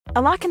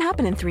A lot can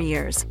happen in 3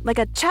 years, like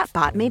a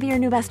chatbot may be your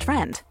new best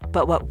friend.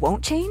 But what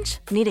won't change?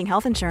 Needing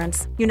health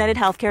insurance. United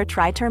Healthcare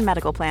Tri-Term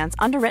Medical Plans,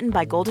 underwritten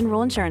by Golden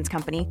Rule Insurance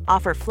Company,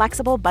 offer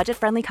flexible,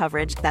 budget-friendly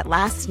coverage that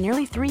lasts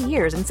nearly 3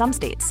 years in some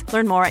states.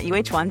 Learn more at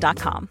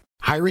uh1.com.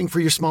 Hiring for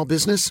your small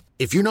business?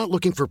 If you're not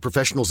looking for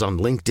professionals on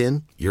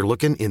LinkedIn, you're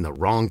looking in the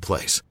wrong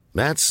place.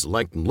 That's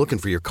like looking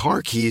for your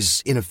car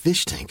keys in a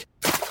fish tank.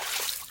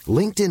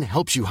 LinkedIn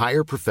helps you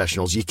hire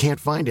professionals you can't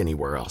find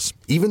anywhere else,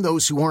 even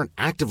those who aren't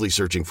actively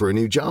searching for a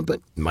new job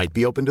but might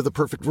be open to the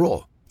perfect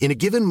role. In a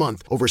given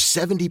month, over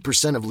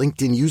 70% of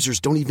LinkedIn users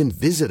don't even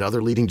visit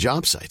other leading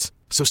job sites.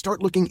 So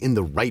start looking in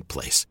the right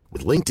place.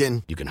 With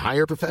LinkedIn, you can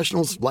hire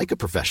professionals like a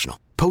professional.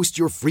 Post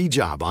your free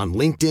job on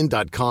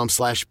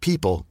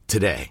linkedin.com/people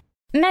today.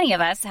 Many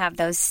of us have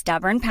those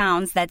stubborn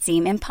pounds that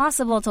seem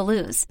impossible to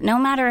lose, no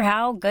matter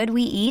how good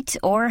we eat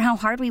or how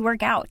hard we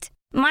work out.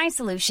 My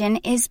solution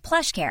is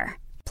PlushCare.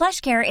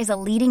 PlushCare is a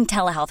leading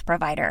telehealth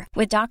provider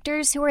with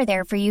doctors who are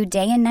there for you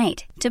day and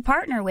night to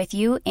partner with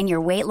you in your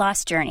weight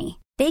loss journey.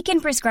 They can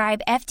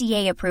prescribe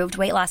FDA-approved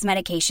weight loss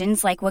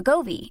medications like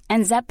Wegovy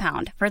and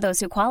Zepbound for those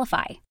who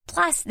qualify.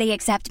 Plus, they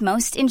accept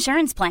most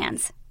insurance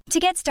plans. To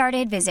get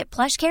started, visit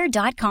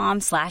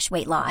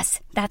plushcare.com/weightloss.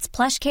 That's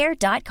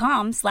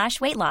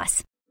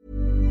plushcare.com/weightloss.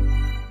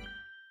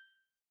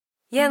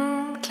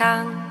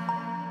 Gjenklang.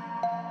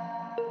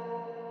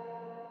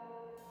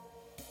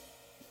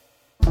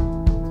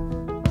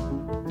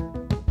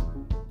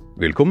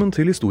 Velkommen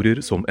til Historier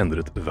som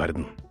endret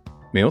verden.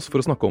 Med oss for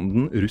å snakke om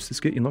den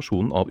russiske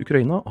invasjonen av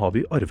Ukraina har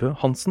vi Arve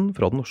Hansen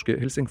fra den norske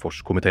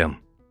Helsingfors-komiteen.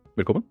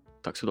 Velkommen.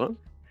 Takk skal du ha.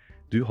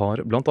 Du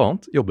har blant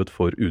annet jobbet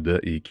for UD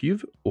i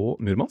Kyiv og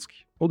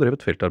Murmansk, og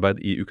drevet feltarbeid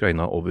i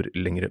Ukraina over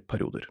lengre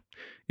perioder.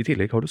 I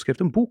tillegg har du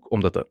skrevet en bok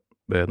om dette,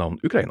 ved navn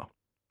Ukraina.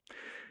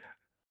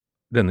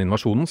 Denne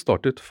invasjonen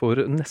startet for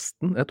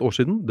nesten et år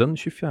siden, den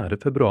 24.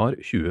 februar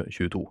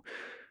 2022.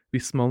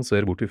 Hvis man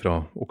ser bort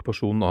ifra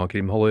okkupasjonen av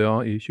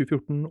Krimhalvøya i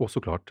 2014, og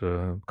så klart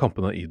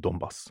kampene i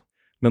Donbass.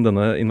 Men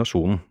denne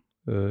invasjonen,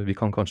 vi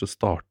kan kanskje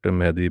starte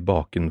med de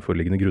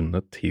bakenforliggende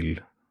grunnene til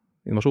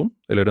invasjonen,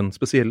 eller den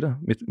spesielle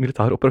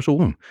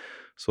militæroperasjonen,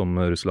 som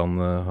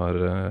Russland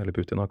eller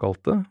Putin har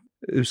kalt det.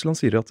 Russland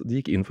sier at de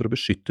gikk inn for å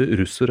beskytte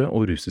russere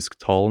og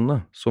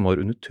russisktalende som var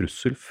under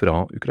trussel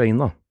fra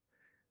Ukraina.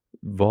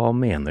 Hva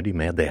mener de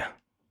med det?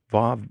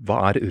 Hva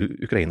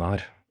Ukraina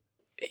her?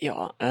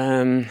 Ja,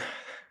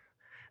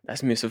 det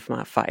så mye som for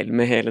meg feil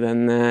med hele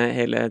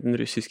den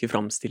russiske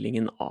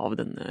framstillingen av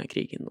denne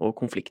krigen og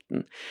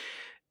konflikten.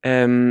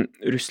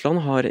 Russland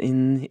har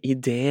en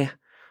idé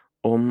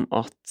om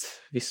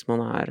at hvis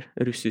man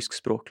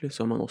russiskspråklig,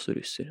 så man også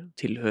russer,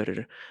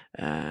 tilhører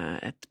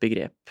et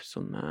begrep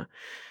som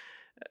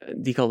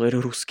de kaller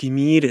ruskij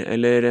mir,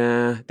 eller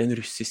den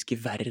russiske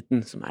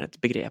verden, som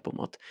et begrep om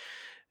at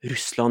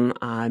Russland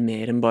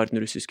mer enn bare den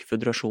russiske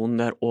føderasjonen,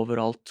 det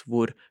overalt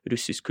hvor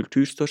russisk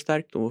kultur står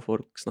sterkt, og hvor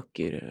folk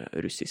snakker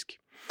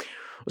russisk.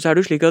 Og så det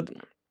jo slik at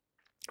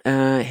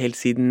helt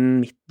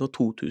siden midten av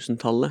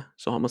 2000-tallet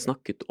så har man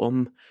snakket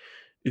om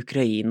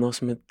Ukraina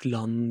som et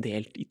land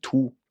delt i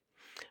to.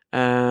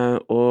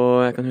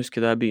 Og jeg kan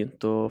huske da jeg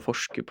begynte å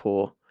forske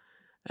på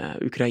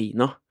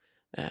Ukraina,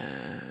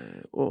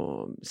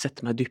 og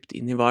sette meg dypt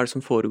inn i hva som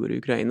foregår i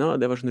Ukraina.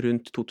 Det var sånn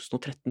rundt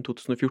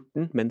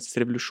 2013-2014, mens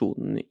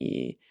revolusjonen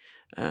i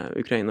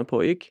Ukraina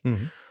pågikk.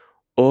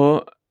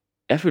 Og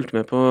jeg fulgte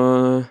med på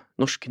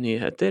norske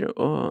nyheter,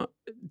 og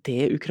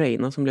det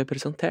Ukraina som ble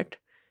presentert,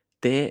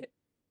 det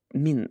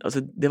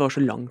var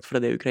så langt fra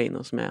det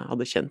Ukraina som jeg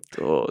hadde kjent,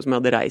 og som jeg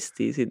hadde reist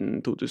i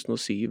siden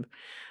 2007,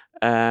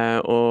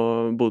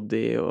 og bodde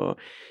i,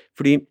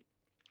 fordi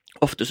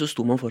ofte så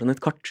sto man foran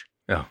et kart,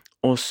 Ja.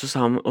 Og så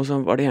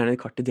var det gjerne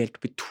et kartet delt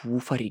opp i to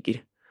farger.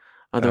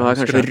 Det var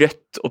kanskje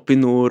rødt opp i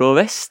nord og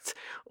vest,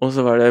 og så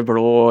var det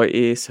blå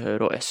i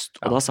sør og øst.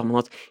 Og da sa man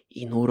at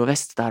i nord og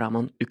vest, der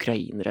man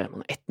ukrainere,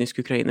 man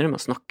etniske ukrainere, man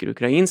snakker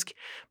ukrainsk,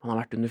 man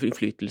har vært under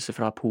innflytelse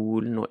fra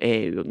Polen og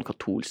EU og den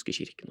katolske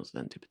kirken og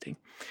den type ting.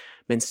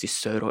 Mens i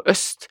sør og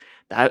øst,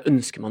 der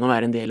ønsker man å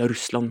være en del av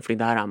Russland,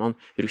 fordi der man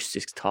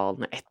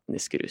russisktalende,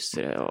 etniske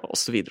russere, og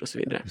så videre og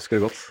så videre. Husker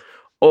det godt.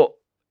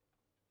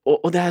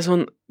 Og det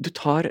sånn, du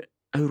tar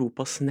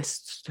Europas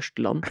nest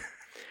største land,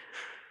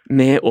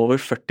 med over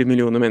 40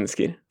 millioner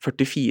mennesker,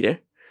 44,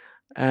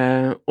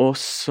 og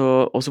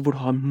så hvor du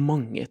har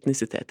mange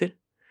etnisiteter,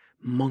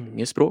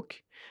 mange språk.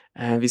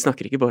 Vi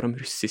snakker ikke bare om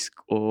russisk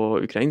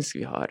og ukrainsk,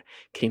 vi har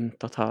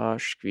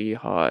krimtatarsk, vi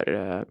har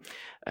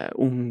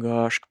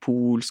ungarsk,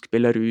 polsk,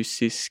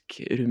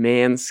 belarusisk,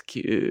 rumensk,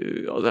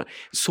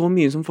 så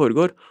mye som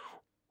foregår,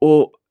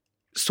 og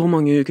så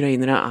mange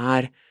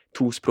ukrainere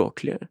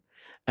tospråklige.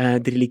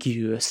 De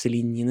religiøse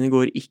linjene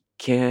går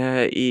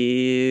ikke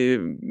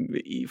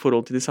i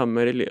forhold til de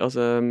samme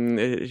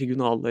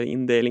regionale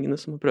inndelingene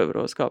som man prøver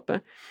å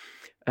skape.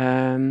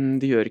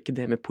 Det gjør ikke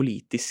det med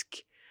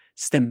politisk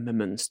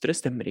stemmemønstre,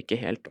 stemmer ikke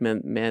helt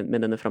med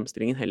denne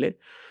framstillingen heller.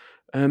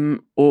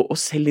 Og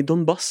selv i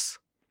Donbass,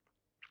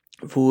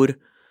 hvor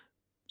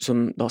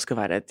som da skal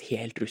være et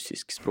helt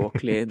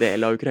russiskspråklig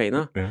del av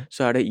Ukraina, Ja.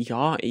 så det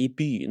i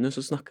byene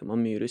så snakker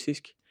man mye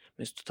russisk,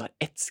 men hvis du tar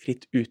ett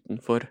skritt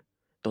utenfor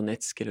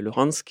Donetsk eller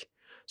Luhansk,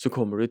 så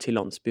kommer du til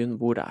landsbyen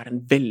hvor det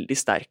en veldig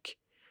sterk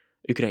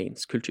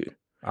ukrainsk kultur.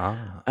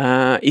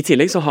 I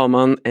tillegg så har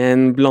man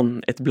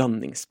et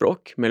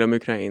blandingsspråk mellom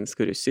ukrainsk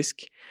og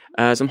russisk,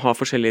 som har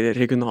forskjellige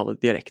regionale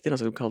dialekter,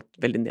 altså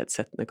veldig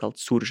nedsettende kalt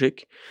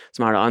surzyk,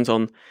 som da en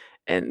sånn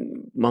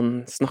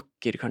man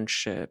snakker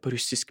kanskje på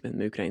russisk, men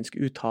med ukrainsk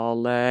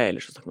uttale, eller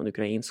så snakker man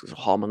ukrainsk, og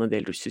så har man en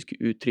del russiske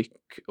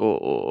uttrykk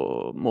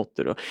og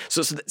måter.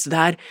 Så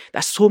det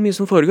så mye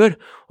som foregår,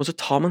 og så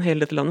tar man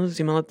hele dette landet, og så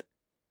sier man at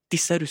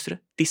disse russere,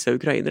 disse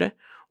ukrainere,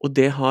 og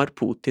det har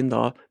Putin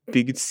da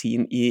bygd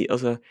sin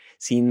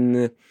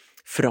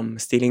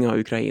framstilling av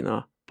Ukraina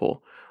på.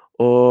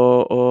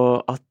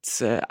 Og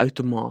at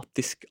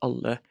automatisk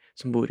alle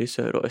som bor i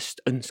sør og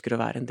øst ønsker å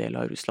være en del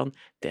av Russland,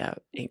 det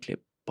egentlig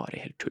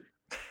bare helt tull.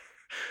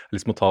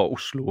 Liksom å ta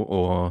Oslo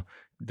og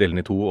dele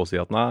den i to og si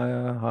at nei,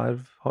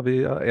 her har vi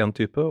en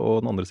type,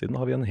 og den andre siden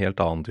har vi en helt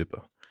annen type.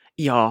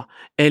 Ja,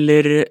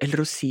 eller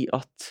å si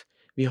at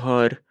vi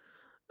har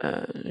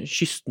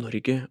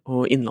Kyst-Norge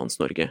og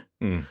Innlands-Norge.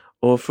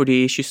 Og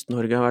fordi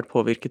Kyst-Norge har vært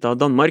påvirket av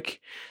Danmark,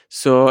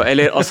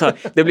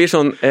 det blir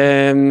sånn,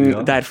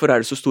 derfor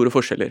det så store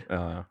forskjeller.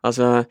 Ja.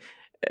 Altså,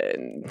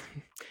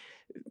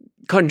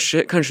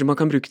 kanskje man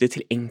kan bruke det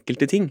til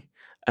enkelte ting.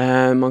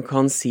 Man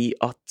kan si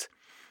at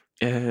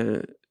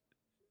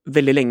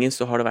veldig lenge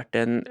så har det vært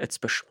et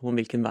spørsmål om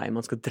hvilken vei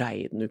man skal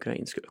dreie den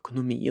ukrainske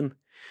økonomien.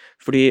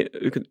 Fordi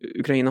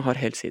Ukraina har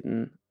helt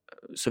siden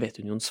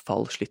Sovjetunions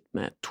fall slitt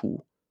med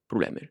to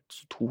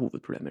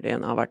hovedproblemer. Det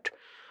ene har vært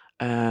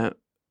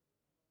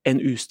en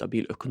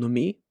ustabil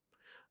økonomi.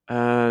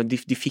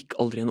 De fikk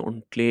aldri en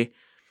ordentlig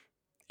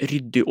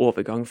ryddig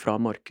overgang fra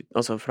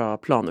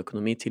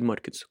planøkonomi til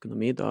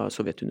markedsøkonomi da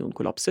Sovjetunionen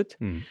kollapset.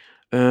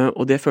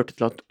 Og det førte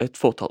til at et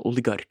fåtall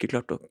oligarker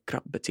klarte å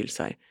krabbe til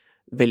seg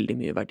veldig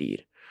mye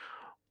verdier.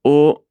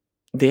 Og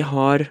det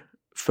har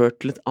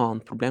ført til et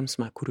annet problem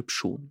som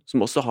korrupsjon,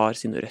 som også har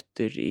sine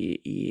røtter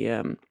i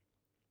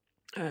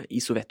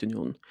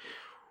Sovjetunionen.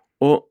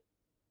 Og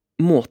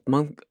måten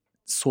man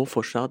så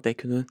for seg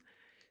at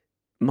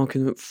man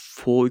kunne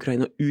få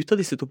Ukraina ut av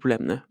disse to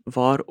problemene,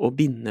 var å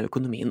binde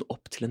økonomien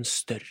opp til en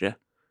større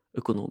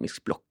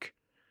økonomisk blokk.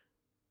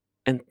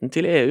 Enten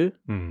til EU,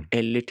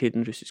 eller til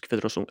den russiske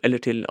federasjonen,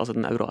 eller til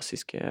den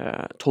eurasiske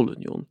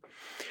tollunionen.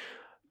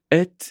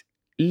 Et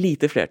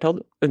lite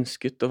flertall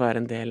ønsket å være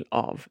en del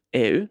av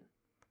EU,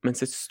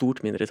 mens et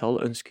stort mindretall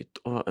ønsket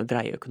å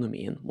dreie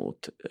økonomien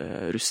mot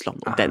Russland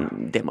og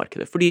det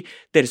markedet. Fordi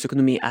deres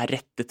økonomi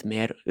rettet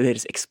mer,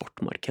 deres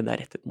eksportmarked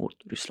rettet mot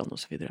Russland og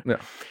så videre. Ja.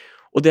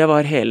 Og det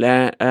var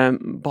hele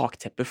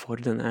bakteppet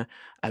for denne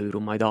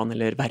Euromaidan,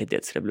 eller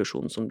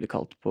verdighetsrevolusjonen som blir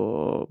kalt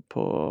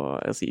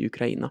i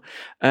Ukraina.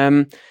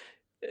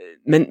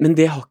 Men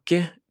det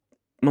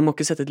man må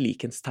ikke sette et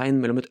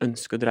likhetstegn mellom et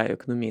ønske å dreie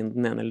økonomien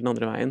den ene eller den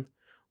andre veien,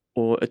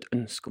 og et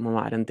ønske om å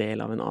være en del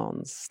av en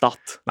annen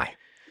stat. Nei,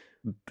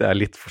 det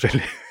litt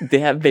forskjellig.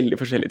 Det veldig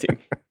forskjellige ting.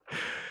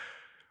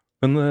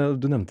 Men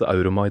du nevnte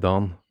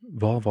Euromaidan.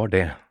 Hva var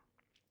det?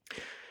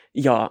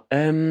 Ja,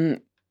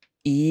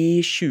 i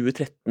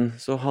 2013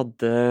 så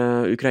hadde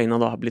Ukraina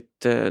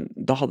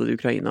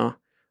Ukraina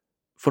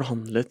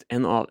forhandlet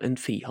en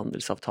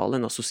frihandelsavtale,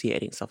 en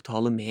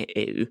assosieringsavtale med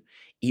EU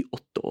i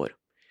 8 år.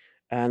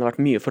 Det har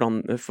vært mye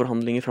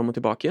forhandlinger fram og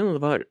tilbake igjen, og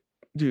det var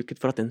duket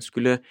for at den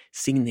skulle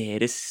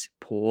signeres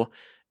på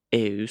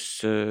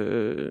EUs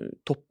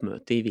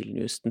toppmøte i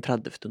Vilnius den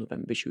 30.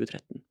 november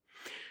 2013.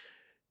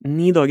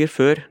 9 dager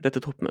før dette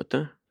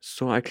toppmøtet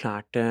så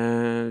erklærte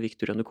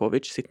Viktor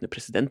Yanukovych, sittende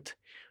president,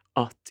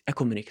 at jeg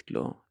kommer ikke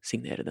til å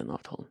signere denne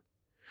avtalen.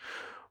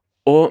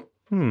 Og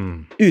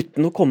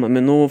uten å komme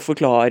med noe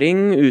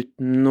forklaring,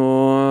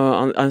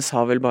 han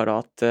sa vel bare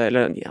at,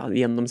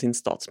 gjennom sin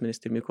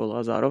statsminister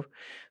Mykola Azarov,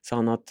 sa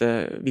han at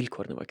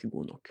vilkårene var ikke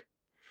gode nok.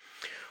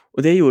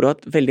 Og det gjorde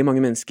at veldig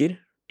mange mennesker,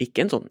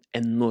 ikke en sånn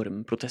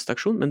enorm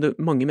protestaksjon, men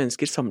mange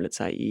mennesker samlet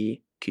seg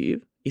i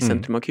Kyiv, i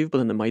sentrum av Kyiv,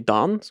 på denne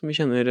Maidan, som vi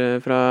kjenner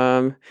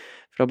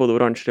fra både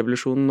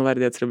oransjerevolusjonen og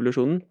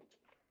verdighetsrevolusjonen.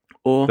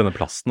 Og denne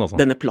plassen, altså.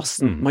 Denne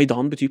plassen.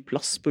 Maidan betyr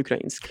plass på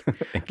ukrainsk.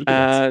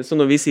 Så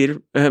når vi sier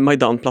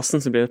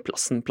Maidan-plassen, så blir det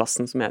plassen,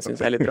 som jeg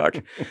synes litt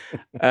rart.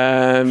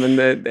 Men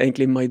det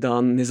egentlig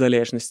Maidan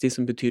Nezalezhnosti,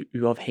 som betyr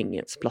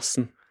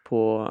uavhengighetsplassen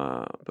på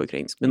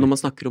ukrainsk. Men når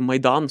man snakker om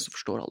Maidan, så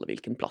forstår alle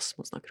hvilken plass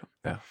man snakker om.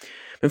 Ja.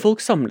 Men folk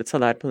samlet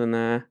seg der på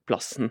denne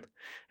plassen,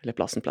 eller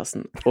plassen.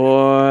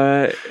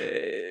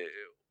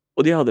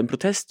 Og de hadde en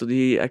protest, og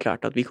de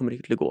erklærte at vi kommer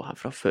ikke til å gå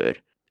herfra før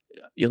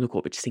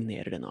Yanukovych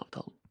signerer denne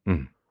avtalen.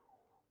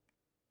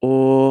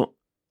 Og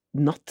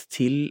natt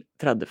til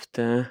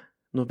 30.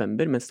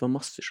 november, mens det var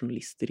masse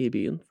journalister i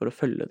byen for å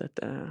følge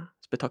dette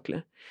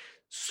spetakkelet,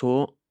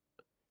 så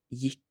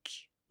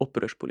gikk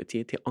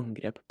opprørspolitiet til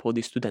angrep på de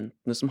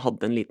studentene som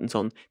hadde en liten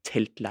sånn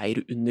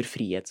teltleir under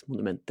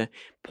Frihetsmonumentet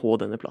på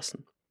denne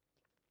plassen.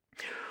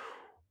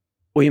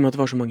 Og i og med at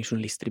det var så mange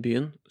journalister i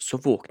byen, så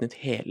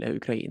våknet hele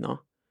Ukraina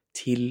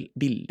til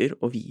bilder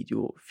og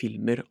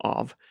videofilmer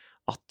av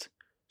at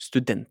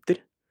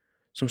studenter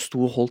som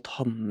sto og holdt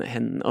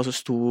altså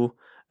sto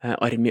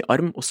arm i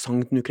arm og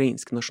sang den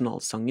ukrainske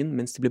nasjonalsangen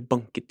mens de ble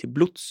banket til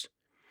blods,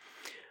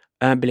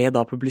 ble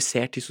da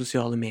publisert i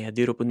sosiale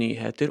medier og på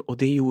nyheter, og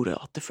det gjorde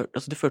at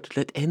det førte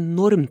til et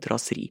enormt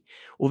raseri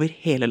over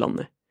hele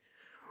landet.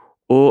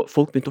 Og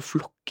folk begynte å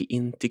flokke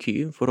inn til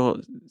Kyiv for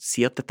å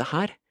si at dette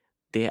her,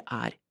 det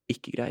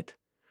ikke greit.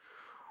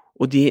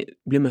 Og de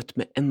ble møtt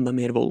med enda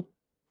mer vold,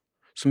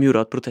 som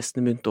gjorde at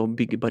protestene begynte å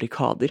bygge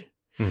barrikader.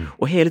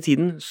 Og hele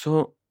tiden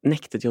så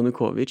nektet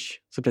Janukovych,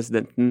 så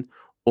presidenten,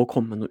 å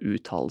komme med noen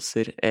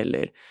uttalelser,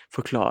 eller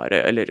forklare,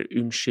 eller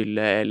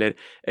unnskylde, eller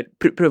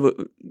prøve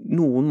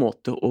noen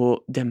måte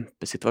å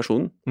dempe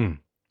situasjonen,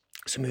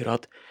 som gjorde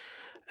at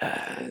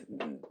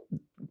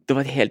det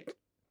var et helt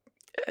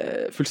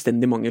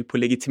fullstendig mangel på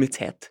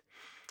legitimitet.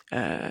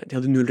 De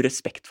hadde null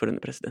respekt for denne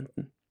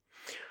presidenten.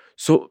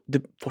 Så det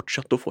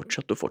fortsatte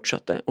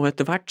og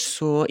etter hvert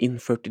så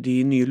innførte de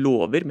nye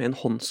lover med en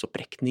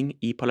håndsopprekning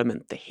i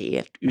parlamentet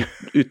helt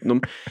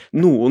utenom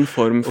noen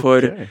form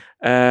for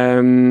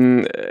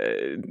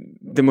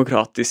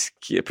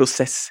demokratisk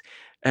prosess,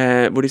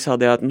 hvor de sa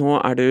det at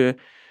nå kan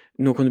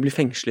du bli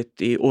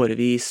fengslet i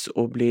årevis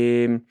og bli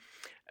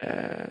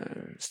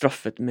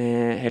straffet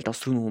med helt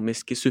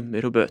astronomiske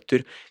summer og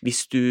bøter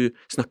hvis du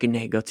snakker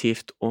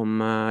negativt om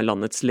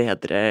landets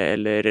ledere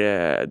eller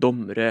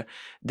dommere.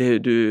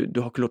 Du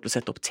har ikke lov til å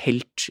sette opp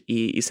telt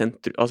i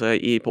sentrum, altså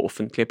på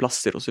offentlige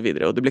plasser og så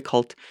videre, og det ble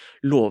kalt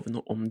lovene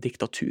om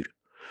diktatur.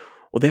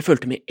 Og det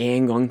følte med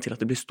en gang til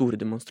at det ble store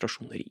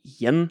demonstrasjoner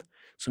igjen,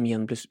 som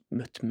igjen ble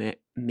møtt med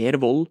mer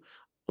vold,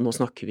 og nå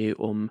snakker vi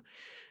om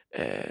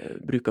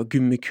bruk av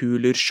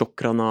gummikuler,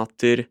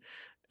 sjokkgranater,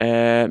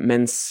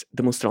 mens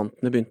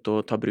demonstrantene begynte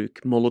å ta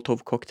bruk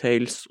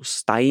Molotov-cocktails og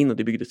stein, og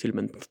de bygde til og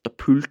med en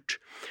katapult.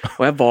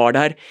 Og jeg var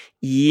der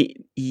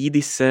i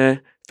disse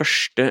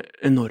første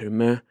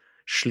enorme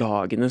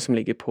slagene som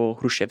ligger på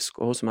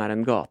Hrusjtsjevskij, som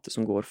en gate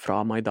som går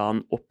fra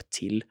Maidan opp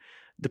til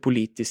det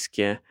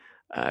politiske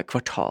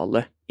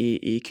kvartalet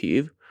i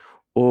Kyiv.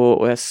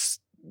 Og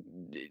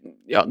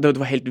det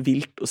var helt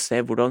vilt å se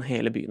hvordan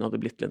hele byen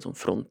hadde blitt til en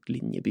sånn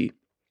frontlinjeby.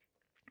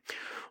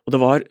 Og det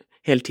var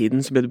hele tiden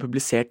så ble det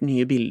publisert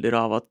nye bilder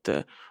av at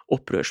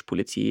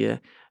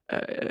opprørspolitiet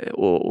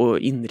og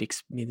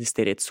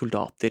innenriksministeriets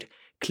soldater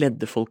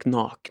kledde folk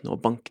nakne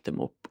og banket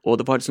dem opp.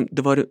 Og det var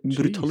en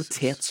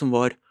brutalitet som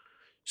var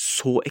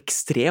så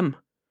ekstrem.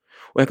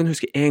 Og jeg kan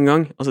huske en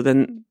gang, altså da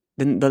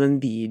den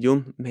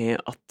videoen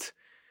med at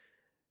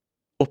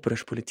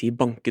opprørspolitiet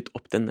banket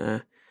opp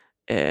denne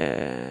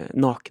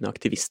nakne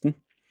aktivisten,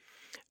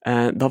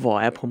 da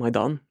var jeg på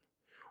Maidan.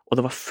 Og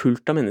det var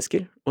fullt av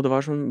mennesker, og det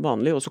var sånn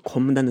vanlig, og så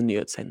kom denne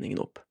nyhetssendingen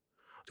opp.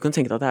 Du kan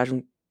tenke deg at det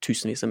sånn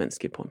tusenvis av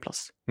mennesker på en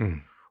plass.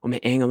 Og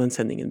med en gang den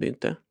sendingen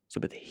begynte,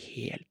 så ble det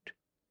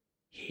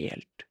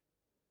helt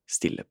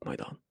stille på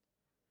Maidan.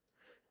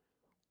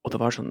 Og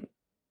det var sånn,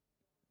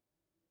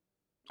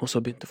 og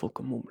så begynte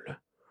folk å mumle,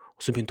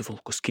 og så begynte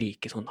folk å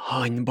skrike sånn,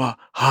 hanba,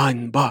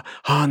 hanba,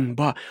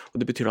 hanba, og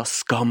det betyr da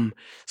skam,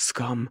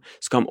 skam,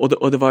 skam, og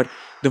det var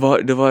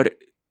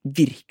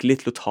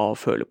virkelig til å ta og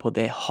føle på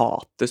det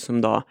hatet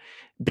som da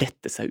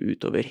bredte seg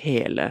ut over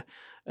hele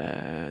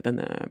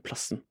denne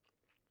plassen.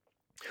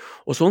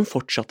 Og sånn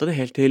fortsatte det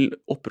helt til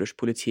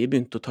opprørspolitiet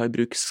begynte å ta i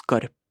bruk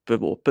skarpe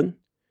våpen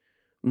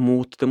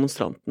mot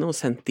demonstrantene og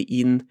sendte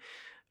inn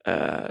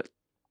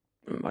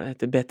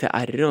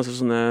BTR-er, altså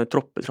sånne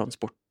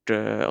troppetransport,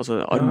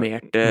 altså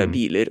armerte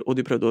biler, og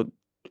de prøvde å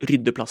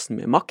rydde plassen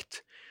med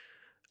makt,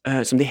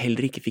 som de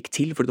heller ikke fikk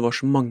til, for det var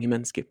så mange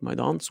mennesker på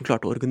Maidan som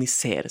klarte å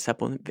organisere seg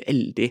på en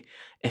veldig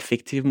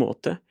effektiv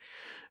måte.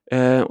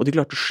 Og de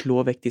klarte å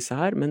slå vekk disse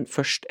her, men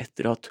først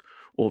etter at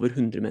over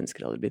 100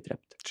 mennesker hadde blitt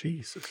drept.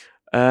 Jesus.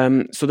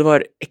 Så det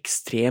var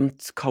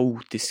ekstremt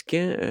kaotiske,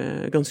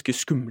 ganske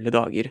skumle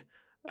dager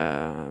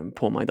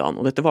på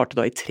Maidan. Og dette varte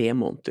da i 3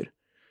 måneder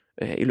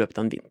i løpet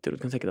av en vinter. Du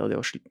kan tenke deg at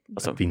det var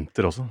altså,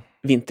 vinter også?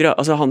 Vinter, ja.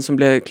 Altså han som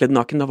ble kledd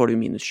naken, da var det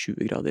jo minus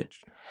 20 grader.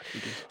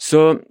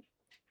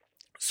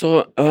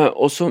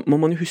 Og så må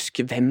man jo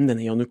huske hvem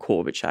denne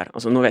Janukovych er.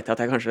 Altså nå vet jeg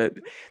at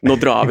nå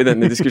drar vi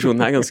denne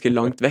diskusjonen her ganske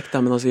langt vekk,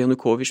 da, men altså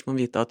Janukovych må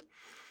vite at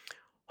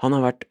han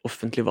har vært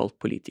offentlig valgt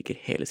politiker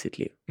hele sitt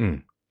liv.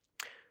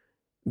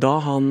 Da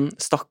han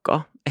stakk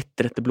av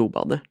etter dette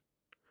blodbadet,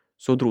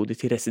 så dro de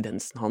til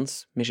residensen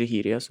hans,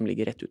 Mezhihiria, som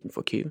ligger rett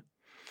utenfor Kyiv.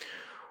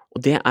 Og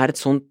det er et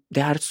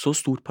så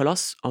stort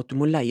palass at du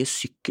må leie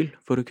sykkel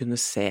for å kunne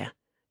se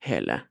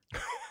hele.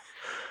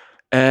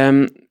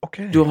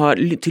 Du har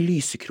til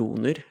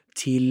lysekroner,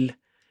 til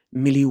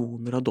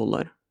millioner av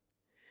dollar,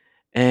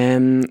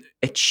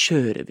 et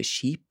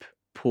kjøreveskip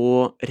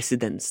på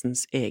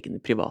residensens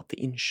egne private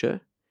innsjø,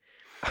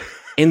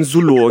 en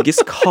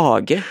zoologisk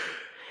hage,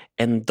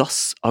 en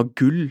dass av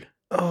gull.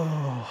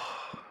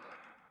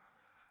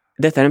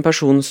 Dette en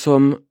person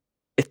som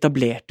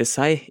etablerte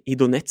seg i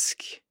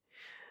Donetsk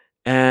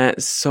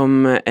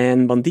som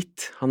en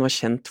banditt. Han var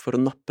kjent for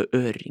å nappe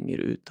øringer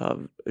ut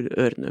av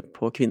ørene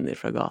på kvinner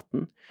fra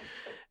gaten.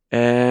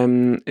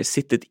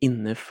 sittet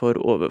inne for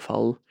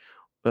overfall,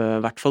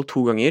 I hvert fall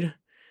 2 ganger.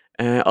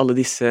 Alle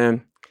disse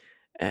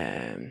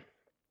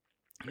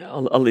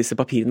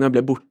papirene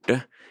ble borte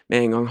med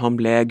en gang han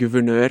ble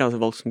guvernør, altså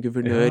valgt som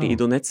guvernør I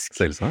Donetsk.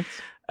 Selvsagt.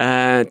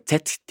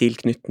 Tett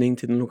tilknytning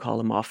til den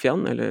lokale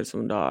mafiaen, eller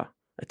som da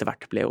etter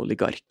hvert ble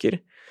oligarker.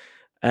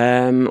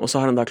 Og så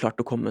har han da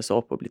klart å komme seg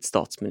opp og blitt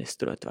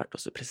statsminister og etter hvert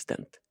også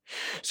president.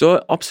 Så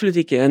absolutt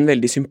ikke en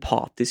veldig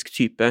sympatisk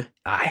type.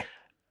 Nei.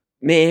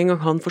 Med en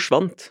gang han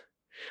forsvant,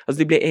 altså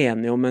de ble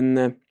enige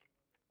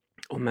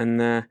om en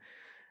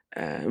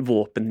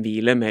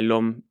våpenhvile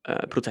mellom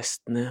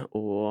protestene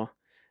og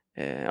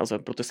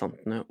altså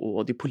protestantene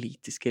og de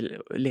politiske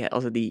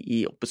altså de I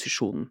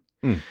opposisjonen.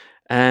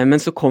 Men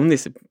så kom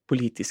disse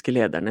politiske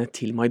lederne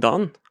til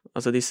Maidan,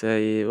 altså disse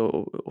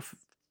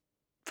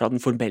fra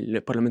den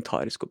formelle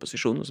parlamentariske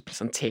opposisjonen, og så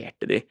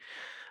presenterte de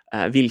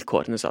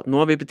vilkårene, så at nå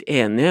har vi blitt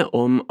enige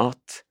om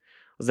at,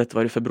 altså dette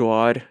var I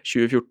februar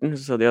 2014,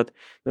 så sa de at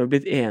nå har vi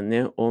blitt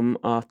enige om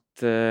at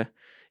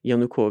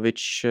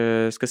Janukovic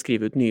skal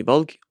skrive ut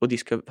nyvalg, og de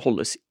skal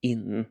holdes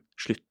innen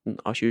slutten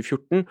av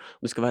 2014,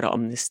 og det skal være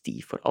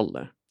amnesti for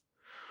alle.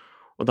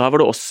 Og da var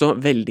det også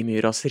veldig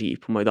mye raseri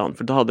på Maidan,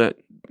 for da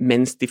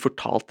mens de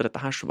fortalte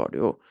dette her, så var det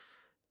jo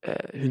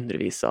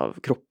hundrevis av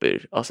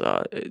kropper,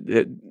 altså,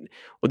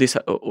 og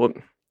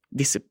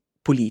disse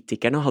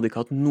politikerne hadde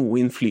ikke hatt noe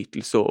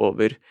innflytelse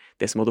over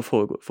det som hadde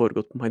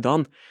foregått på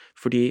Maidan,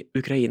 fordi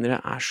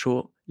ukrainere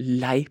så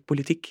lei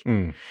politikk.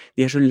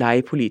 De så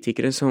lei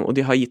politikere, og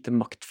de har gitt dem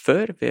makt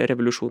før ved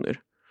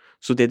revolusjoner.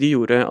 Så det de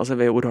gjorde, altså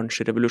ved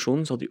oransje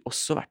revolusjonen, så hadde de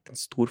også vært en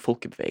stor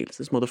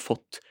folkebevegelse som hadde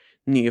fått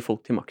nye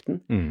folk til makten,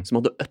 som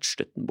hadde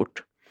ødslet den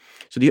bort.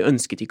 Så de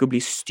ønsket ikke å bli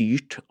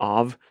styrt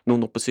av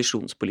noen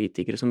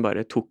opposisjonspolitikere som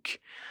bare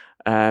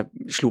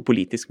slo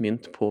politisk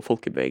mynt på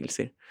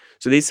folkebevegelser.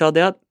 Så de sa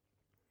det at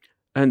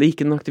det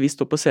gikk en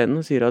aktivist opp på scenen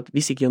og sier at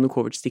hvis ikke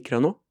Janukovic stikker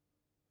av nå,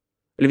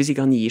 eller hvis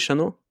ikke han gir seg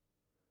nå,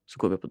 så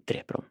går vi opp og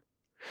dreper ham.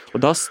 Og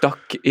da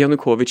stakk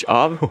Janukovic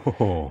av,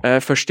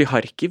 først I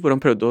Kharkiv, hvor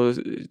han prøvde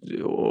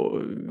å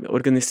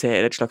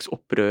organisere et slags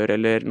opprør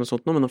eller noe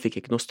sånt, men han fikk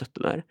ikke noe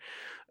støtte der.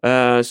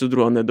 Så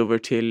dro han nedover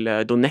til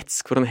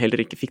Donetsk, hvor han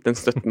heller ikke fikk den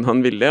støtten han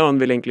ville, og han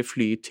ville egentlig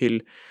fly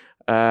til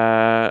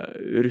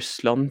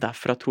Russland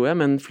derfra, tror jeg,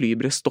 men flyet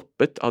ble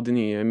stoppet av de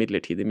nye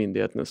midlertidige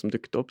myndighetene som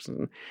dukket opp. Så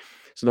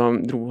da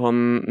dro han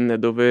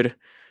nedover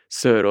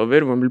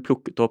sørover, hvor han ble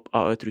plukket opp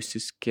av et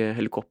russisk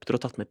helikopter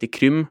og tatt med til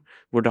Krym,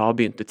 hvor da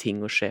begynte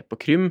ting å skje på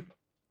Krym,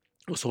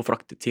 og så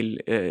fraktet til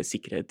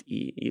sikkerhet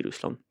I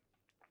Russland.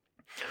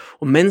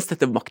 Og mens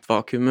dette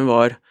maktvakuumet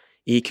var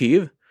I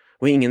Kyiv,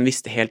 og ingen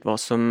visste helt hva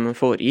som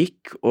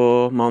foregikk,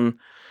 og man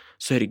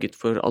sørget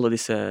for alle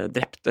disse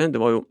drepte,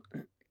 det var jo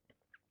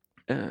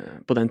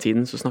på den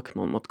tiden så snakket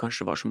man om at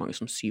kanskje var så mange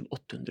som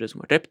 700-800 som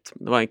var drept.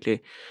 Det var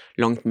egentlig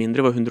langt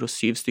mindre, det var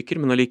 107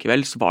 stykker, men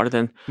allikevel så var det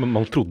den... Men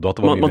man trodde at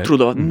det var mye mer. Man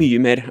trodde det var mye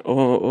mer,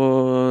 og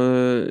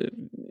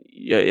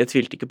jeg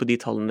tvilte ikke på de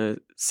tallene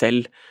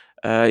selv,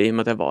 I og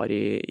med at jeg var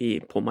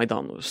på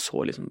Maidan og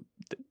så liksom...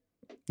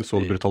 Du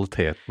så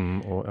brutaliteten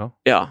og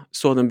Ja,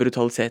 så den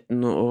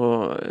brutaliteten,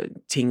 og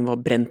ting var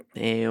brent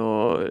ned,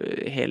 og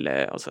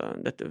hele, altså,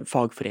 dette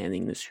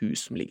fagforeningenes hus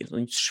som ligger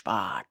sånn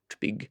svært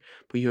bygg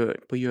på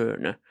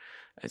hjørnet,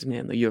 som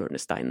en av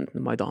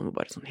hjørnesteinene. Maidan var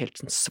bare sånn helt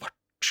sånn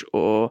svart,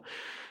 og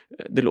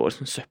det lå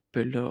sånn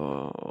søppel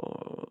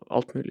og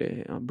alt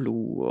mulig,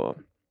 blod og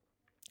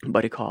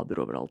barrikader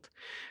overalt.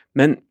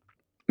 Men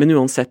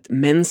uansett,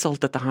 mens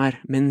alt dette her,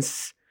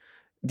 mens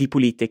de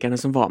politikerne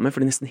som var med,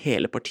 fordi nesten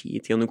hele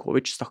partiet til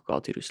Janukovic stakk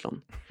av til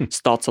Russland.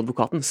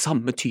 Statsadvokaten,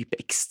 samme type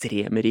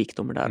ekstreme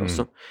rikdommer der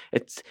også.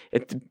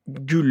 Et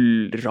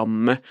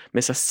gullramme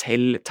med seg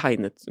selv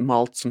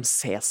malt som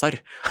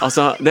Cæsar.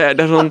 Altså, det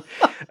sånn...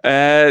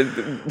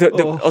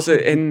 altså,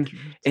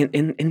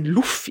 en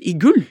loff I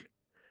gull.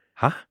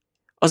 Hæ?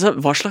 Altså,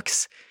 hva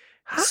slags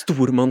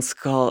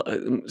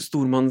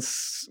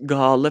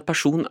stormannsgale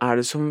person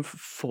det som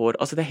får...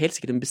 Altså, det helt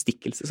sikkert en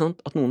bestikkelse,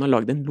 sant? At noen har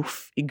laget en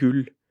loff I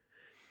gull.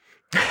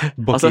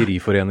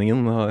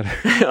 Bakeriforeningen har...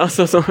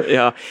 altså, så,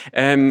 ja.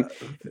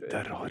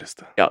 Det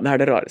rareste. Ja, det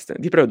det rareste.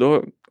 De prøvde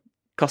å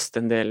kaste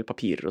en del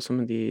papirer og så,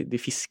 men de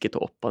fisket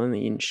opp av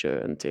denne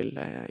innsjøen til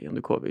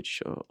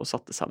Janukovic og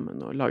satte sammen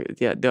og laget...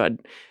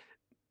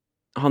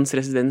 hans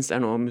residens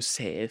nå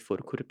museet for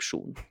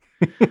korrupsjon.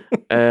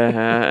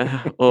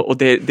 Og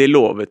det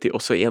lovet de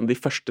også I en av de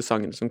første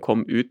sangene som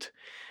kom ut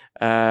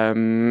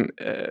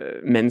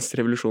mens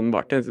revolusjonen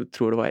varte. Jeg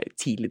tror det var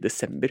tidlig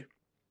desember,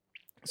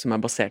 som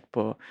basert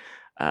på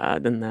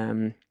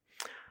denne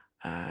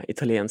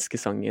italienske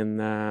sangen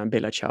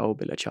Bella Ciao,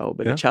 Bella Ciao,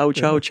 Bella Ciao,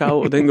 Ciao,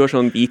 Ciao, og den går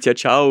sånn Vitia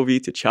Ciao,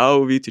 Vitia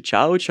Ciao, Vitia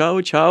Ciao,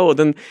 Ciao, Ciao, og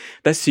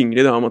der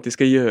synger de da om at de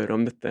skal gjøre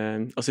om dette,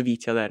 altså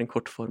Vitia det en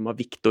kort form av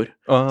Victor,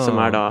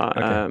 som da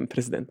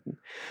presidenten,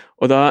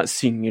 og da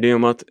synger de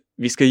om at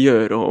vi skal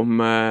gjøre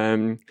om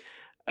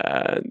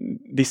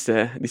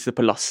disse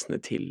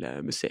palassene til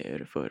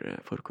museer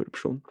for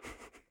korrupsjon.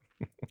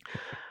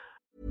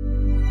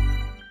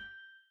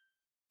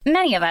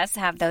 Many of us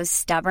have those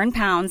stubborn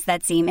pounds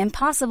that seem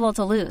impossible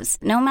to lose,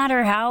 no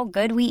matter how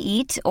good we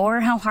eat or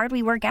how hard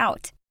we work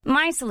out.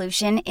 My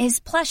solution is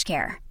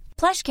PlushCare.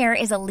 PlushCare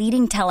is a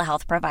leading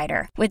telehealth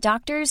provider with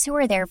doctors who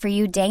are there for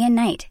you day and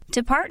night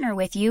to partner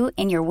with you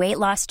in your weight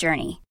loss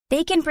journey.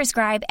 They can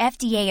prescribe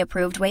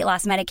FDA-approved weight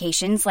loss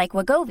medications like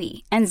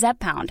Wegovy and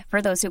Zepbound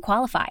for those who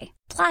qualify.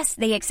 Plus,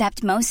 they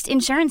accept most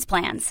insurance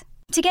plans.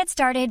 To get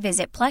started,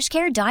 visit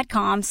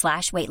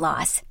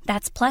plushcare.com/weightloss.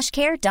 That's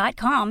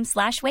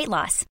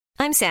plushcare.com/weightloss.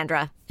 I'm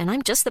Sandra, and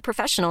I'm just the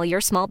professional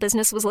your small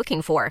business was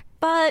looking for.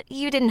 But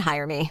you didn't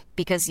hire me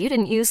because you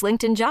didn't use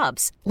LinkedIn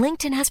Jobs.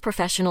 LinkedIn has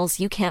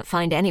professionals you can't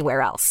find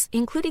anywhere else,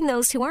 including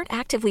those who aren't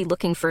actively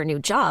looking for a new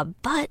job,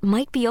 but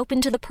might be open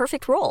to the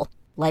perfect role,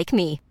 like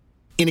me.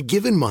 In a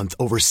given month,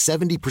 over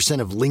 70%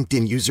 of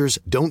LinkedIn users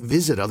don't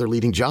visit other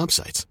leading job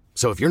sites.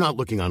 So if you're not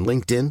looking on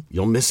LinkedIn,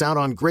 you'll miss out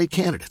on great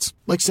candidates,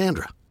 like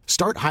Sandra.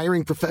 Start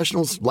hiring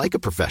professionals like a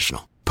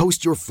professional.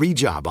 Post your free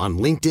job on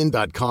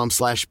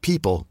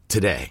linkedin.com/people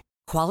today.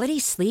 Quality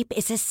sleep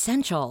is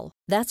essential.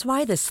 That's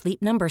why the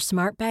Sleep Number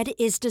Smart Bed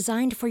is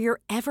designed for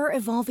your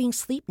ever-evolving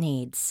sleep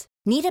needs.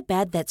 Need a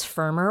bed that's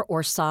firmer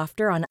or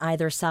softer on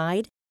either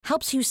side?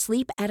 Helps you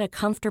sleep at a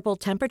comfortable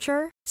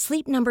temperature?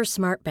 Sleep Number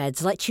Smart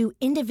Beds let you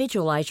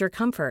individualize your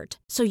comfort,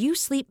 so you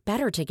sleep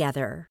better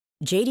together.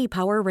 J.D.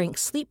 Power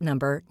ranks Sleep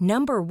Number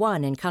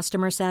 #1 in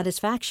customer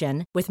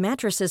satisfaction with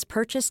mattresses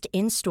purchased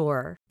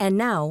in-store. And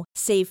now,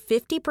 save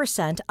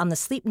 50% on the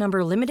Sleep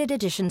Number Limited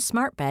Edition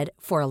Smart Bed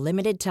for a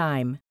limited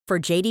time. For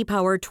J.D.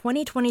 Power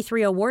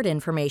 2023 award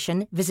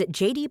information, visit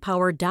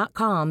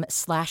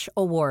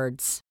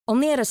jdpower.com/awards.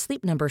 Only at a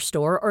Sleep Number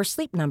store or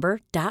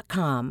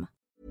sleepnumber.com.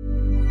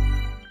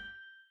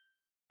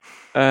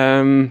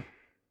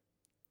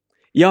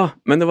 Ja,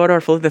 men det var I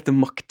hvert fall dette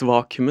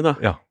maktvakuumet da,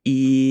 Ja.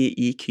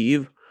 i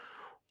Kyiv.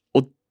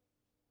 Og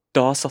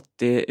da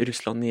satte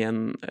Russland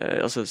igjen,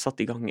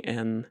 satte I gang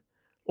en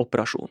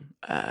operasjon,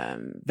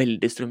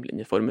 veldig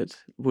strømlinjeformet,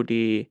 hvor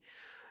de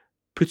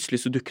plutselig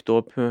så dukket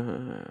opp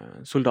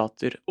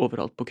soldater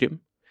overalt på Krym.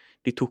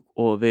 De tok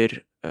over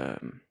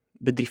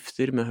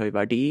bedrifter med høy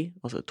verdi,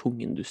 altså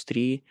tung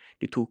industri.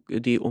 De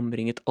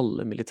omringet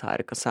alle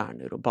militære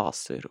kaserner og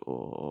baser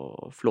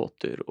og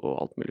flåter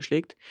og alt mulig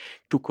slikt.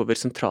 De tok over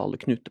sentrale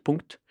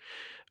knutepunkt.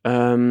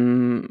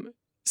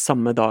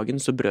 Samme dagen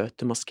så brøt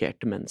det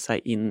maskerte menn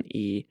seg inn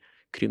I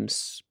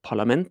Kryms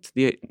parlament.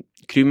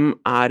 Krym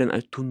en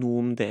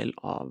autonom del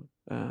av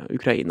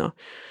Ukraina,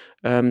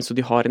 så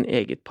de har et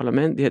eget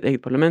parlament, de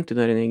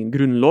har en egen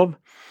grunnlov,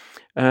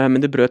 men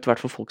det brøt I hvert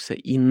fall folk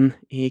seg inn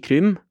I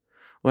Krym,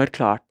 og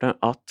erklærte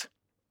at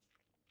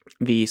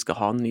vi skal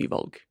ha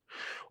nyvalg.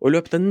 Og I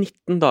løpet av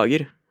 19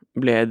 dager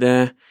ble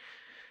det,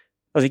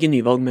 altså ikke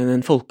nyvalg, men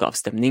en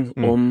folkeavstemning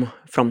om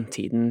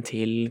framtiden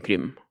til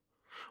Krym.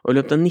 Og I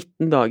løpet av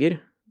 19 dager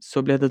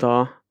så ble det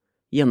da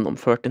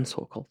gjennomført en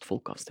såkalt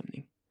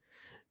folkeavstemning.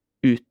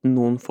 Uten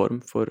noen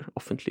form for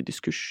offentlig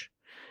diskurs.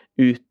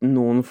 Uten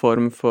noen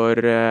form for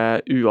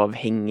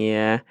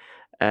uavhengige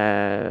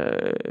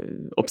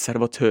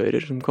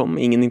observatører som kom.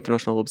 Ingen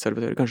internasjonale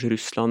observatører, kanskje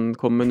Russland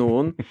kom med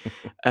noen.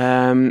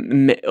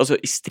 Altså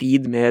I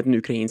strid med den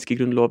ukrainske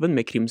grunnloven,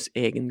 med Kryms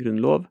egen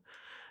grunnlov,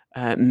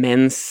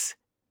 mens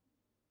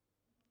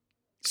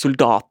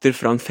soldater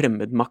fra en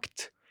fremmed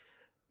makt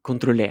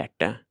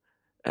kontrollerte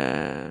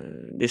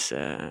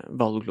disse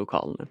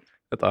valglokalene.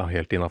 Dette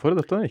helt innenfor,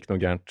 dette? Ikke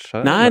noe gærent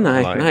her?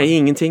 Nei,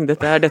 ingenting.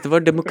 Dette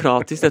var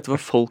demokratisk, dette var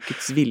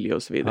folkets vilje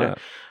og så videre.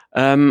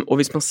 Og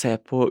hvis man ser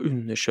på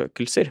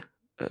undersøkelser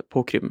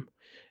på Krym,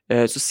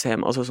 så ser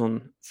man altså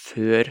sånn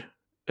før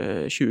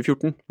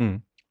 2014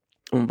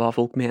 om hva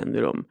folk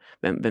mener om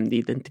hvem de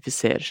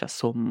identifiserer seg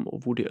som,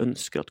 og hvor de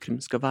ønsker at Krym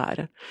skal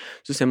være.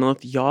 Så ser man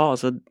at ja,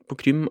 altså på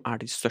Krym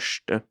det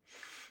største,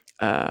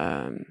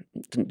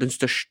 den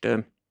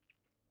største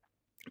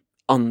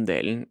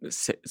andelen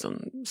sånn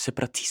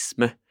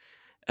separatisme,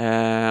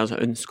 altså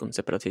ønske om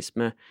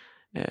separatisme,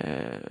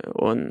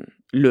 og en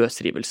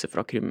løsrivelse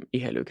fra Krym I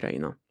hele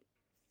Ukraina.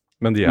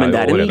 Men det en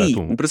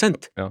liten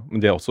prosent. Ja,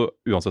 men de også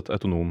uansett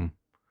autonom.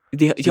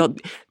 Ja,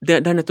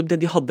 det nettopp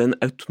det. De hadde en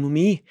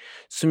autonomi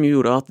som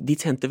gjorde at de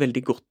tjente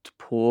veldig godt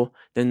på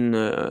den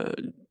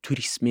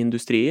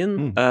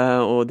turismeindustrien,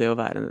 og det å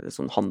være en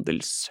sånn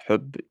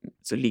handelshub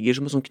som ligger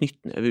som en sånn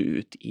knyttneve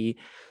ut I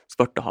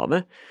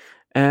Svartehavet.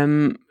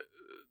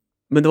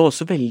 Men det var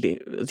også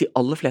de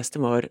aller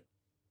fleste var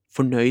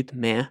fornøyd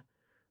med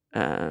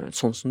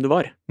sånn som det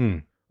var.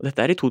 Og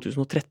dette I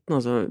 2013,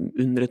 altså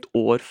under et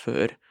år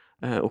før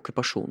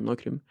okkupasjonen av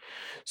Krym.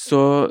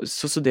 Så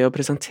det å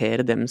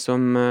presentere dem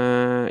som,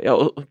 ja,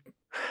 og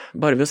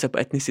bare ved å se på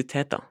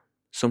etnisitet da,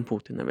 som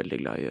Putin veldig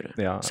glad I å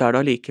gjøre, så det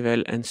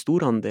allikevel en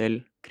stor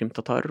andel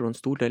krymtatarer og en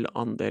stor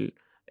andel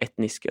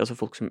etniske, altså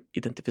folk som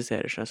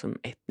identifiserer seg som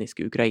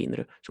etniske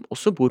ukrainere, som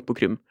også bor på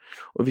Krym.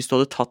 Og hvis du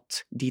hadde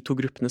tatt de to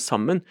gruppene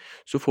sammen,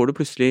 så får du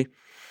plutselig,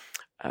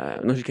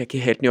 nå husker jeg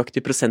ikke helt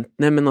nøyaktig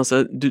prosentene, men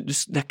altså, det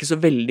ikke så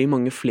veldig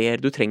mange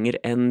flere du trenger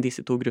enn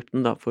disse to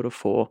gruppene da, for å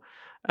få,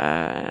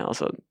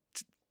 altså,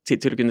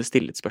 til å kunne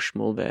stille et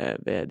spørsmål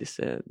ved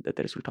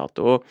dette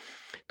resultatet. Og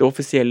det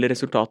offisielle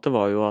resultatet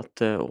var jo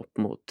at opp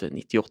mot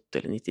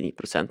 98 eller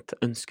 99%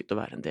 ønsket å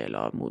være en del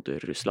av moder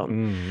Russland.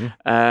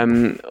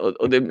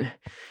 Og det,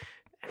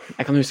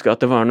 jeg kan huske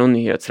at det var noen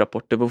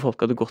nyhetsrapporter hvor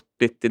folk hadde gått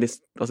litt i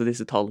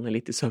disse tallene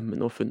litt i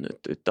sømmene og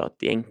funnet ut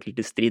at i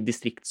enkelte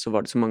distrikt så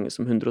var det så mange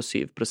som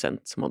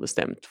 107% som hadde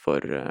stemt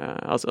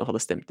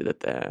hadde stemt i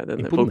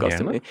denne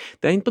folkeavstemningen.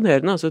 Det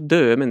imponerende,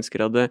 døde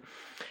mennesker hadde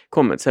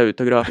kommet seg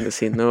ut av gravene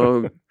sine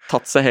og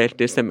tatt seg helt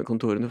til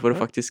stemmekontorene for å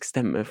faktisk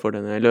stemme for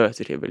denne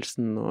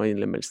løsrivelsen og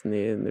innlemmelsen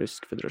i den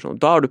russiske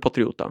føderasjonen. Da er du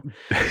patriot da.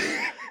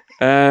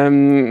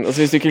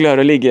 Hvis du ikke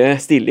klarer å ligge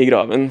stille i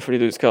graven fordi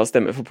du skal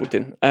stemme for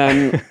Putin.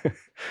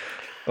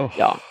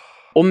 Ja.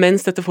 Og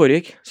mens dette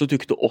foregikk, så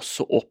dukket det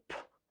også opp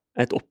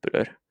et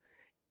opprør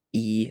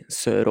i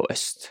sør og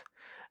øst.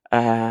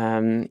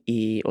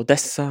 I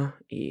Odessa,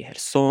 i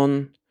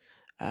Kherson,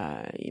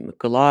 i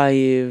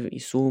Mykolaiv, i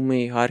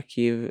Sumy, i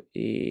Kharkiv,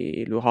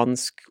 i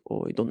Luhansk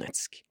og i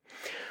Donetsk.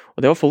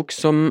 Og det var folk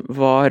som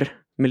var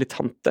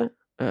militante,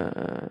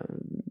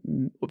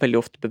 og veldig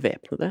ofte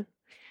bevæpnede,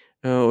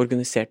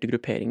 organiserte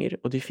grupperinger,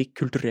 og de fikk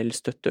kulturell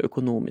støtte,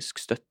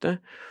 økonomisk støtte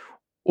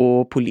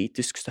og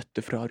politisk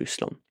støtte fra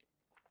Russland.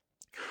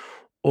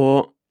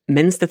 Og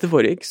mens dette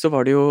foregikk, så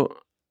var det jo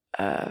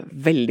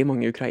veldig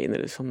mange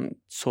ukrainere som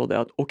så det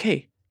at ok,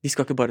 de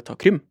skal ikke bare ta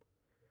Krym,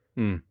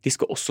 de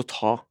skal også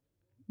ta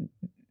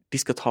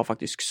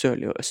faktisk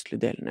sørlige og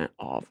østlige delene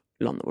av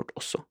landet vårt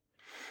også.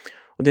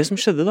 Og det som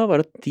skjedde da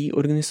var at de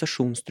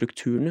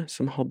organisasjonsstrukturene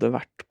som hadde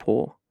vært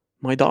på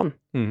Maidan,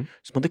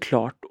 som hadde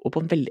klart, og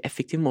på en veldig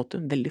effektiv måte,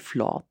 en veldig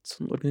flat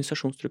sånn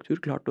organisasjonsstruktur,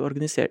 klart å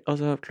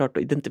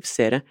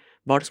identifisere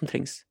hva er det som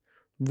trengs,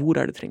 hvor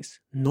er det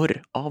trengs,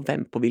 når, av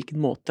hvem, på hvilken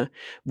måte,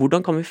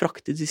 hvordan kan vi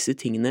frakte disse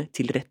tingene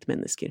til rett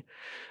mennesker,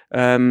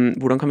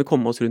 hvordan kan vi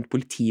komme oss rundt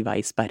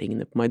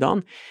politiveisperringene på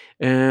Maidan,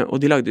 og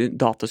de lagde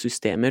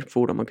datasystemer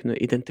for hvordan man kunne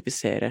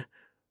identifisere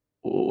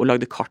og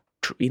lagde kart,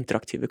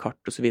 interaktive kart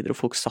og så videre,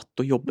 og folk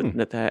satt og jobbet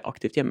med dette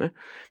aktivt hjemme.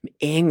 Men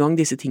en gang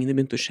disse tingene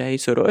begynte å skje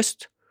i sør og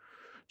øst,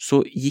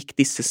 så gikk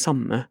disse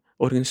samme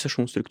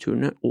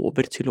organisasjonsstrukturene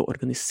over til å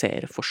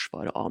organisere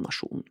forsvaret av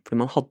nasjonen. Fordi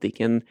man hadde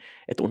ikke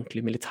et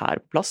ordentlig militær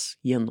på plass,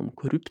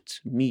 gjennomkorrupt,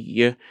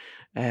 mye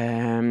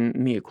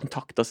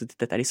kontakt.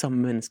 Dette er de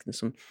samme menneskene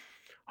som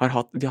har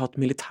hatt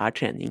militær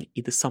trening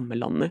i det samme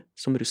landet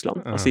som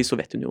Russland, i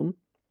Sovjetunionen.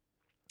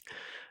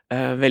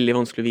 Veldig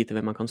vanskelig å vite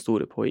hvem man kan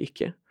stole på og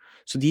ikke.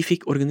 Så de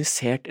fikk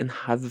organisert en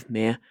haug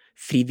med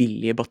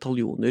frivillige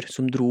bataljoner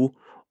som dro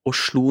og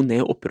slo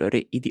ned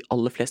opprøret i de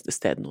aller fleste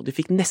stedene. Og de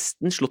fikk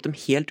nesten slått dem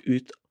helt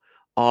ut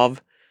av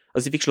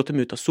de fikk slått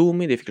dem ut av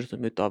Sumy, de fikk slått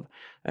dem ut av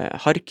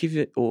Kharkiv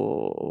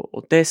og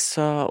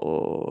Odessa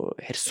og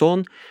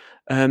Kherson,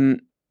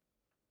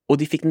 og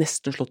de fikk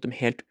nesten slått dem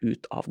helt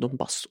ut av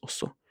Donbass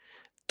også.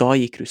 Da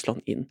gikk Russland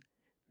inn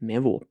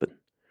med våpen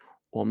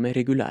og med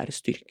regulære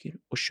styrker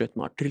og skjøt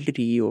med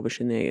artilleri over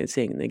sine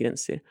egne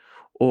grenser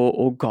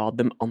og ga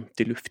dem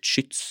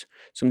antiluftskyts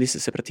som disse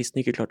separatistene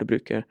ikke klarte å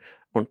bruke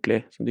ordentlig,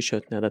 som de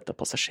skjøt ned dette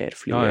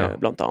passasjerflyet,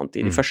 blant annet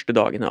i de første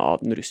dagene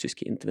av den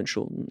russiske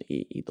intervensjonen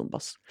i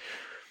Donbass.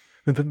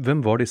 Men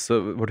hvem var disse,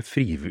 var det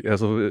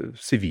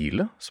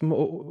sivile som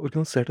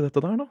organiserte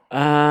dette der da?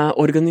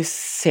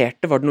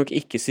 Organiserte var det nok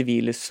ikke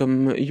sivile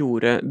som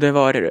gjorde, det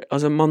var,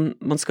 man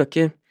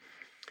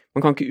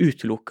kan ikke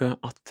utelukke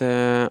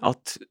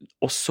at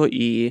også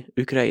i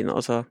Ukraina,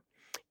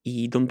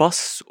 i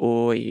Donbass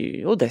og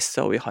i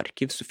Odessa og i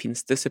Kharkiv så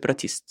finnes det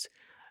separatister.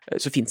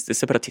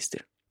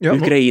 Ja,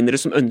 ukrainere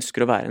som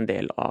ønsker å være en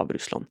del av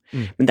Russland.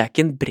 Men det er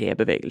ikke en bred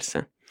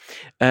bevegelse.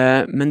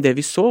 Men det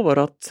vi så var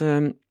at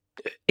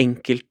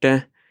enkelte,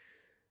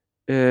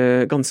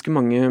 ganske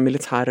mange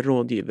militære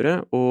rådgivere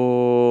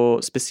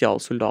og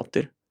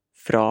spesialsoldater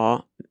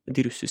fra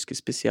de russiske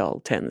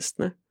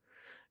spesialtjenestene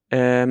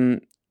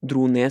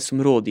dro ned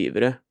som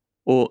rådgivere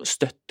og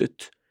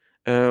støttet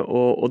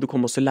og det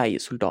kom også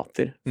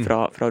leiesoldater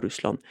fra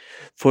Russland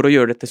for å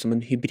gjøre dette som en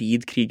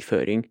hybrid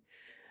krigføring.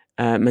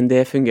 Men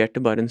det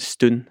fungerte bare en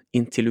stund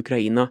inntil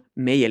Ukraina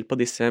med hjelp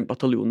av disse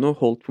bataljonene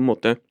holdt på en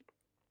måte,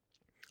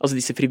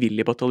 disse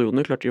frivillige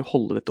bataljonene klarte å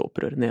holde dette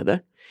opprøret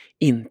nede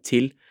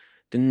inntil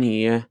den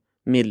nye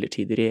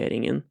midlertidige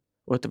regjeringen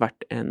og etter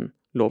hvert en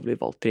lovlig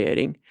valgt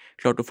regjering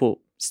klarte å få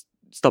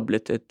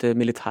stablet et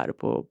militære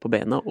på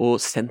bena og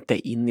sendt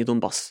det inn i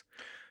Donbass.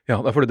 Ja,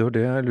 det var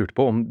det jeg lurte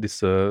på, om det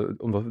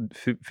var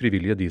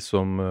frivillige, de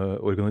som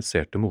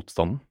organiserte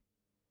motstanden.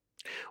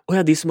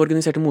 De som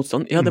organiserte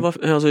motstanden? Ja, det var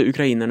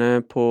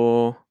ukrainerne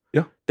på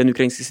den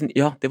ukrainske siden.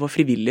 Ja, det var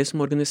frivillige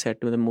som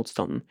organiserte med den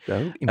motstanden. Det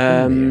er jo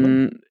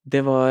imponerende.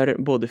 Det var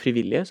både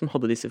frivillige som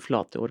hadde disse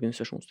flate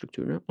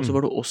organisasjonsstrukturene, og så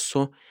var det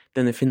også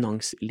denne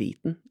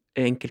finanseliten,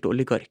 enkelte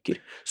oligarker,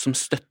 som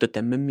støttet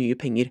dem med mye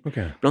penger.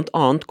 Okay. Blant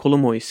annet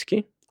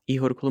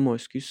Ihor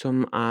Kolomoisky,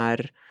 som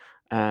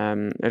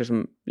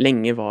som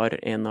lenge var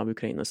en av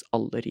Ukrainas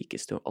aller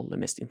rikeste og aller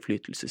mest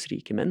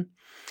innflytelsesrike menn.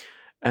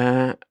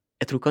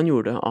 Jeg tror ikke han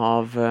gjorde det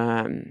av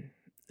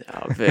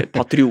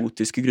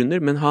patriotiske grunner,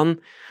 men han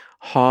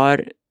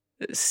har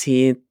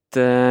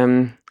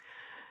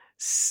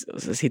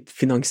sitt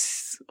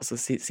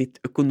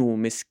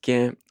økonomiske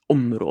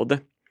område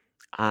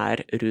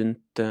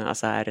rundt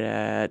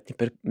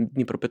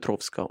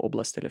Dnipropetrovska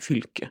oblast, eller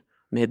fylke,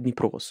 med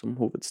Dnipro som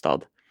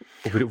hovedstad.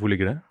 Og hvor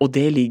ligger det? Og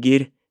det ligger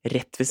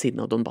rett ved siden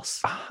av Donbass.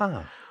 Aha.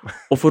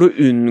 Og for å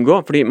unngå,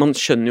 fordi man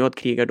skjønner jo at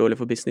krig dårlig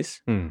for business,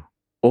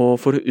 og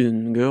for å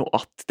unngå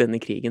at denne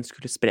krigen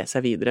skulle spre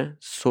seg videre,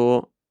 så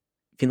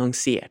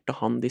finansierte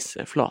han disse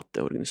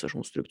flate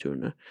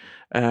organisasjonsstrukturene,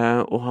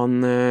 og han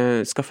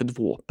skaffet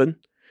våpen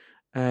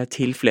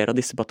til flere av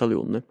disse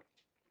bataljonene.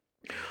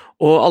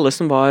 Og alle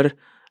som var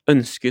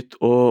ønsket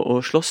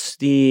å slåss,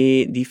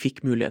 de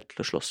fikk mulighet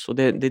til å slåss. Og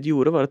det de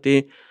gjorde var at de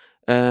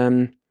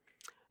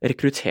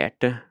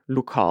rekrutterte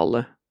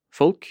lokale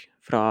folk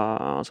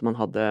altså man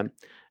hadde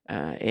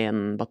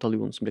en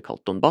bataljon som ble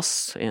kalt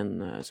Donbass,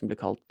 en som ble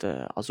kalt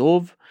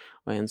Azov,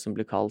 og en som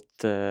ble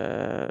kalt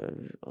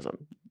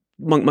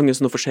mange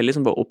sånne forskjellige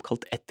som var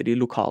oppkalt etter de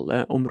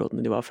lokale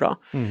områdene de var fra.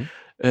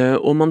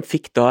 Og man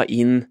fikk da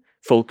inn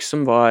folk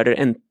som var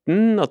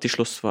enten at de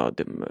slåss for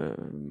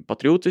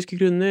patriotiske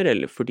grunner,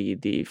 eller fordi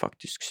de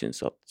faktisk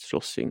syntes at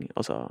slåssing,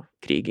 altså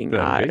kriging,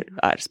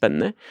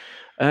 spennende.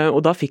 Og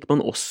da fikk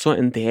man også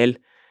en del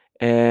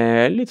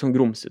litt sånn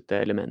grumsete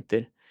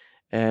elementer.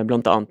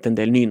 Blant annet en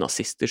del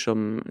nynazister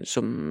som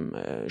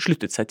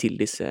sluttet seg til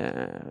disse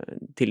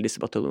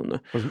bataljonene.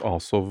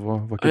 Azov, var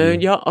ikke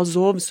det? Ja,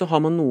 Azov, så har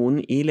man noen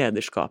i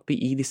lederskapet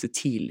i disse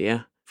tidlige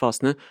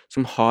fasene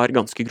som har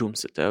ganske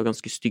grumsete og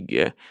ganske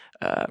stygge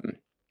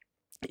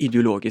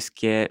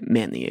ideologiske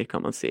meninger,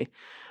 kan man si.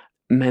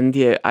 Men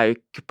de jo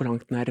ikke på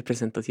langt nær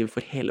representative for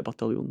hele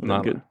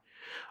bataljonen.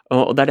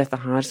 Og det dette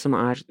her som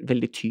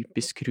veldig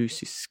typisk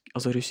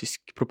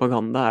russisk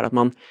propaganda, at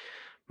man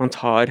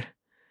tar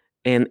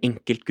en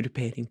enkelt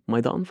gruppering på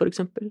Maidan, for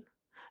eksempel,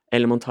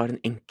 eller man tar en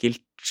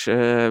enkelt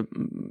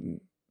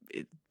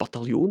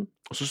bataljon,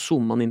 og så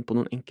zoomer man inn på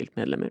noen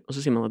enkeltmedlemmer, og så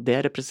sier man at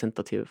det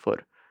representative for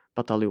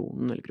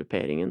bataljonen eller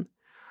grupperingen,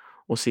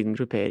 og siden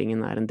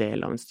grupperingen en del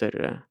av en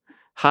større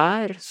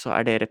hær, så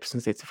det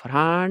representativt for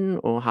hæren,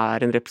 og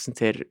hæren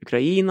representerer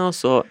Ukraina,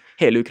 så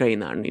hele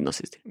Ukraina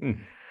nynazister.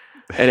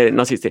 Eller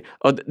nazister.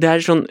 Og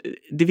det sånn,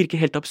 det virker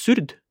helt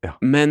absurd,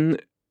 men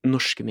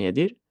norske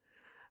medier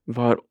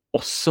var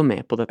også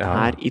med på dette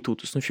her i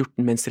 2014,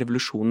 mens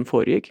revolusjonen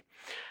foregikk.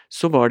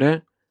 Så var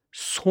det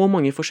så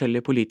mange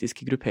forskjellige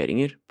politiske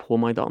grupperinger på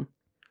Maidan.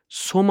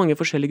 Så mange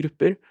forskjellige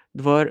grupper.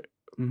 Det var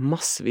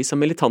massevis av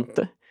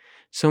militante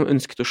som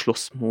ønsket å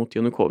slåss mot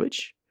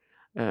Janukovic.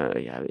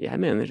 Jeg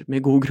mener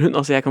med god grunn,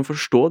 altså jeg kan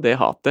forstå det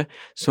hatet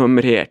som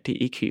regjerte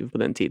i Kyiv på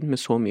den tiden, med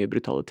så mye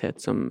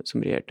brutalitet som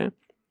regjerte.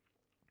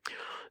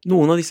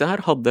 Noen av disse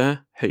her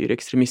hadde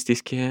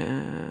høyreekstremistiske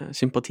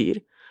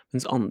sympatier,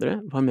 mens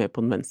andre var med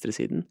på den venstre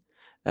siden.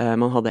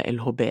 Man hadde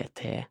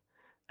LHBT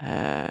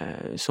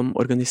som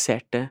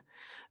organiserte,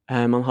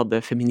 man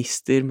hadde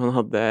feminister,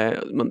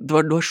 det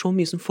var så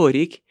mye som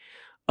foregikk,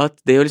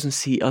 at det å liksom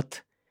si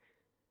at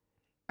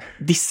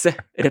disse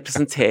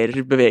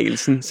representerer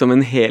bevegelsen som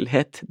en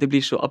helhet, det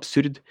blir så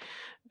absurd,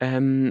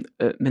 men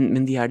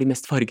de de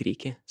mest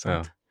fargerike,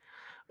 sant?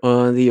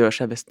 Og de gjør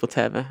seg best på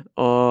TV,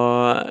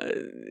 og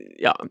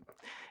ja,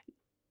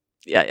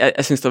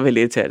 jeg synes det var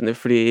veldig irriterende,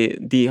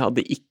 fordi de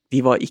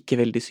var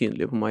ikke veldig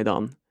synlige på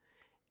Maidan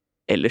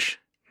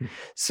ellers.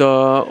 Så,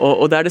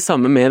 og det det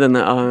samme med denne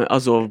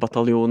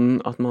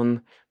Azov-bataljonen, at man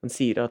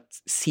sier at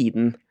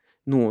siden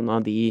noen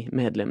av de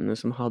medlemmene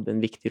som hadde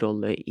en viktig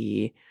rolle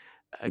i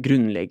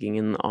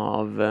grunnleggingen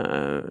av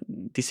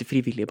disse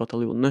frivillige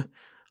bataljonene,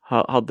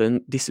 hadde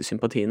disse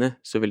sympatiene,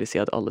 så vil jeg si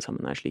at alle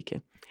sammen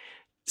slike.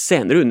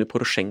 Senere under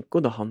Poroshenko,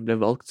 da han ble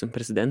valgt som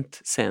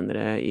president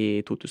senere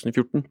i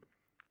 2014,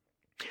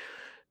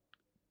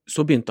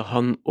 så begynte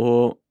han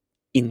å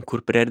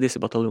inkorporere disse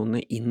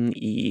bataljonene inn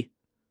i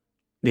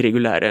de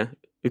regulære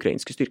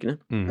ukrainske styrkene.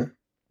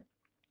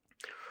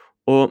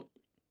 Og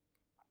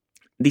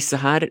disse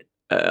her,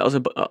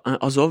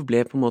 Azov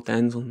ble på en måte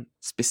en sånn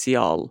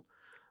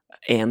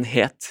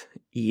spesialenhet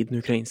i den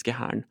ukrainske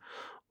hæren,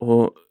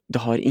 og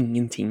det har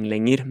ingenting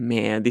lenger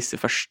med disse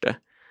første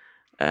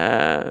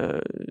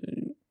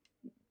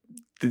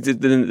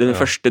den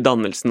første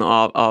dannelsen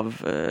av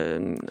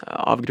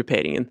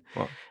grupperingen.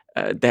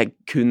 Det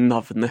kun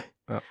navnet.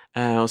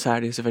 Og så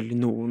det selvfølgelig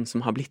noen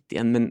som har blitt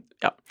igjen, men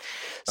ja.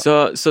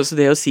 Så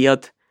det å si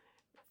at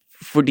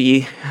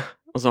fordi,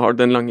 og så har du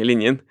den lange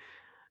linjen,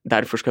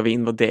 derfor skal vi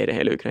invadere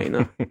hele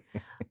Ukraina.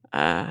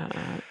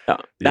 Ja,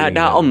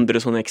 det andre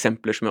sånne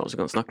eksempler som jeg også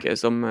kan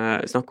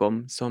snakke om,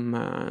 som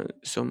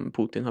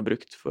Putin har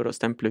brukt for å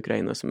stemple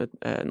Ukraina som et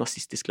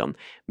nazistisk land.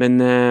 Men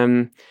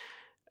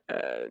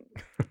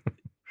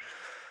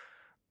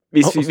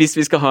hvis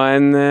vi skal ha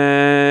en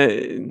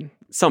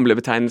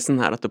samlebetegnelsen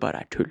at det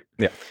bare tull.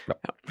 Ja.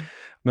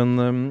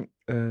 Men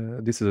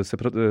disse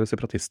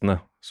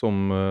separatistene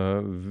som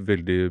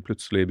veldig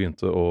plutselig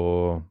begynte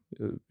å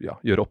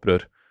gjøre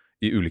opprør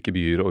i ulike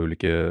byer og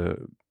ulike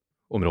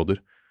områder,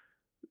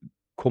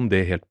 kom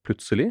det helt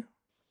plutselig?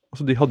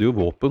 Altså, de hadde jo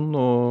våpen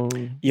og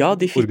Ja,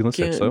 de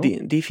organisert seg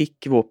jo. de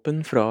fikk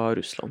våpen fra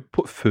Russland.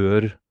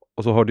 Før,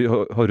 altså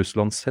har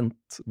Russland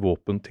sendt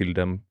våpen til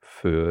dem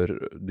før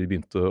de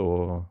begynte å...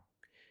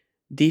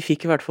 De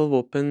fikk i hvert fall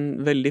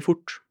våpen veldig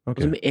fort. Ok.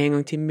 Altså med en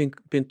gang ting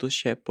begynte å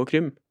skje på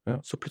Krym, Ja.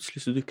 så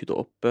plutselig så dukket det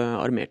opp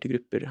armerte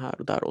grupper her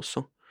og der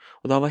også.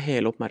 Og da var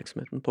hele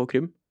oppmerksomheten på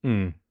Krym.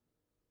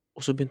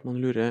 Og så begynte man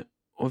å lure,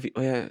 og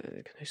jeg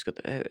kan huske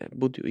at jeg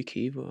bodde jo i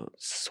Kyiv og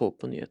så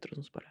på nyheter og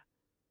sånn, så bare,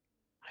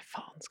 nei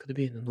faen, skal det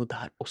begynne noe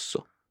der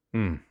også?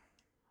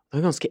 Det var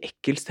en ganske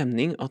ekkel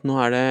stemning, at nå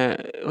er det,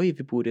 oi,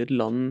 vi bor i et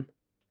land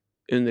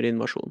under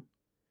invasjon.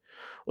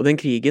 Og den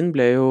krigen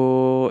ble jo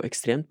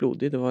ekstremt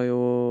blodig. Det var jo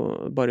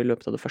bare i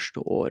løpet av det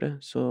første året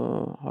så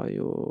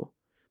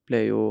ble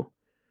jo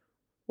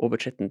over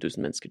 13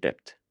 000 mennesker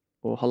drept.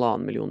 Og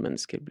 1,5 million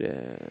mennesker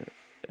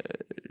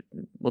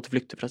måtte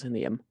flykte fra sine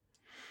hjem.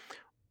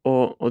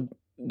 Og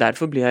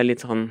derfor blir jeg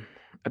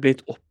blir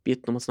litt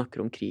oppgitt når man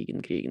snakker om krigen.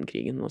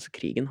 Altså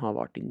krigen har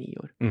vart i 9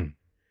 år.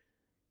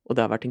 Og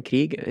det har vært en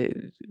krig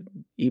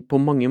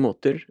på mange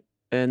måter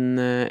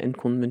en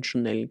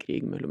konvensjonell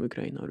krig mellom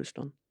Ukraina og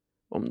Russland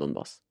om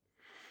Donbass.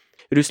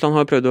 Russland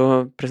har prøvd å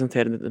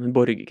presentere det som en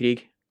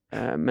borgerkrig,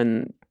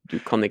 men du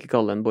kan ikke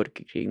kalle det en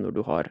borgerkrig når du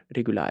har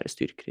regulære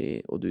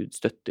styrker og du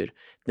støtter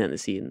den ene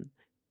siden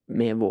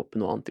med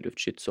våpen og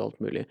antiluftskyts og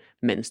alt mulig,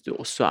 mens du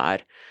også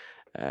er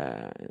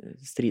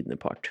stridende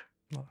part.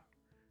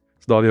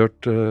 Så da har vi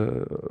hørt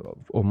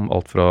om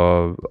alt fra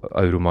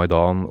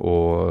Euromaidan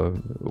og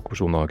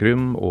okkupasjonen av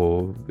Krym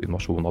og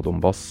invasjonen av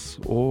Donbass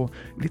og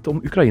litt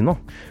om Ukraina.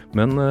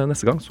 Men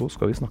neste gang så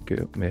skal vi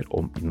snakke mer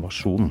om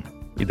invasjonen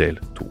i del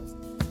 2.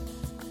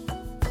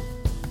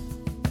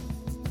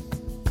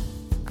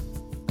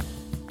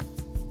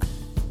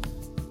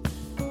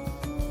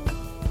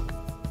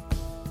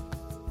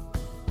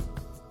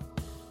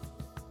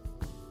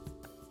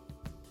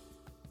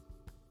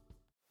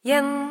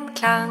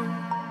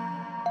 Gjenklang.